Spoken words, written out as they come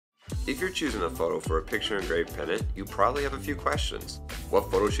If you're choosing a photo for a picture engraved pendant, you probably have a few questions. What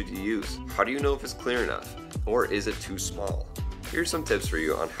photo should you use? How do you know if it's clear enough? Or is it too small? Here's some tips for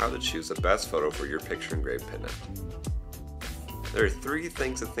you on how to choose the best photo for your picture engraved pendant. There are 3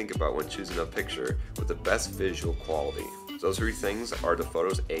 things to think about when choosing a picture with the best visual quality. Those 3 things are the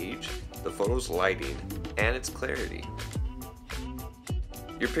photo's age, the photo's lighting, and its clarity.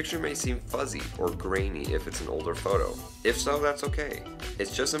 Your picture may seem fuzzy or grainy if it's an older photo. If so, that's okay.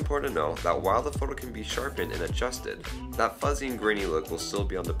 It's just important to know that while the photo can be sharpened and adjusted, that fuzzy and grainy look will still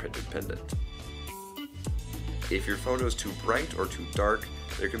be on the printed pendant. If your photo is too bright or too dark,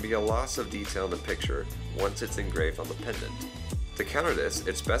 there can be a loss of detail in the picture once it's engraved on the pendant. To counter this,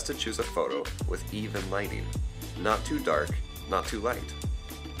 it's best to choose a photo with even lighting. Not too dark, not too light.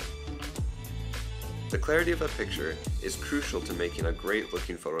 The clarity of a picture is crucial to making a great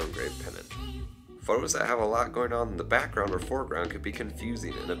looking photo engraved pendant. Photos that have a lot going on in the background or foreground could be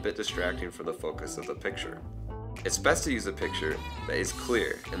confusing and a bit distracting from the focus of the picture. It's best to use a picture that is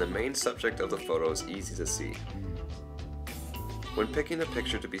clear and the main subject of the photo is easy to see. When picking a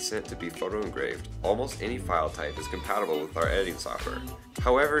picture to be sent to be photo engraved, almost any file type is compatible with our editing software.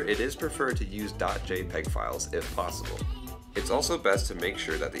 However, it is preferred to use .jpeg files if possible. It's also best to make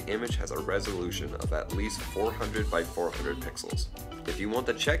sure that the image has a resolution of at least 400 by 400 pixels. If you want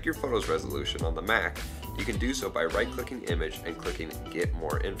to check your photo's resolution on the Mac, you can do so by right-clicking Image and clicking Get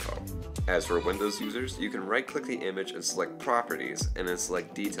More Info. As for Windows users, you can right-click the image and select Properties, and then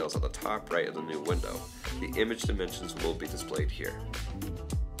select Details at the top right of the new window. The image dimensions will be displayed here.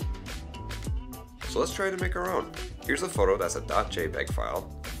 So let's try to make our own. Here's a photo that's a .jpeg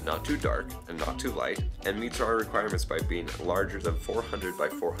file, not too dark and not too light, and meets our requirements by being larger than 400 by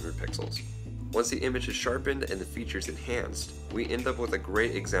 400 pixels. Once the image is sharpened and the features enhanced, we end up with a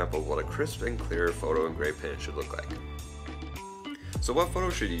great example of what a crisp and clear photo engraved pendant should look like. So what photo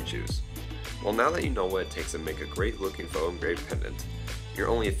should you choose? Well, now that you know what it takes to make a great looking photo engraved pendant, you're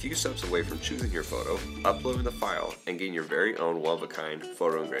only a few steps away from choosing your photo, uploading the file, and getting your very own one-of-a-kind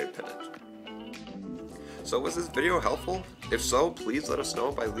photo engraved pendant. So was this video helpful? If so, please let us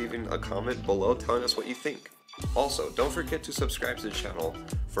know by leaving a comment below telling us what you think. Also, don't forget to subscribe to the channel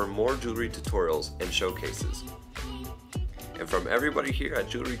for more jewelry tutorials and showcases. And from everybody here at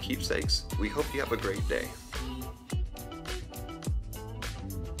Jewelry Keepsakes, we hope you have a great day.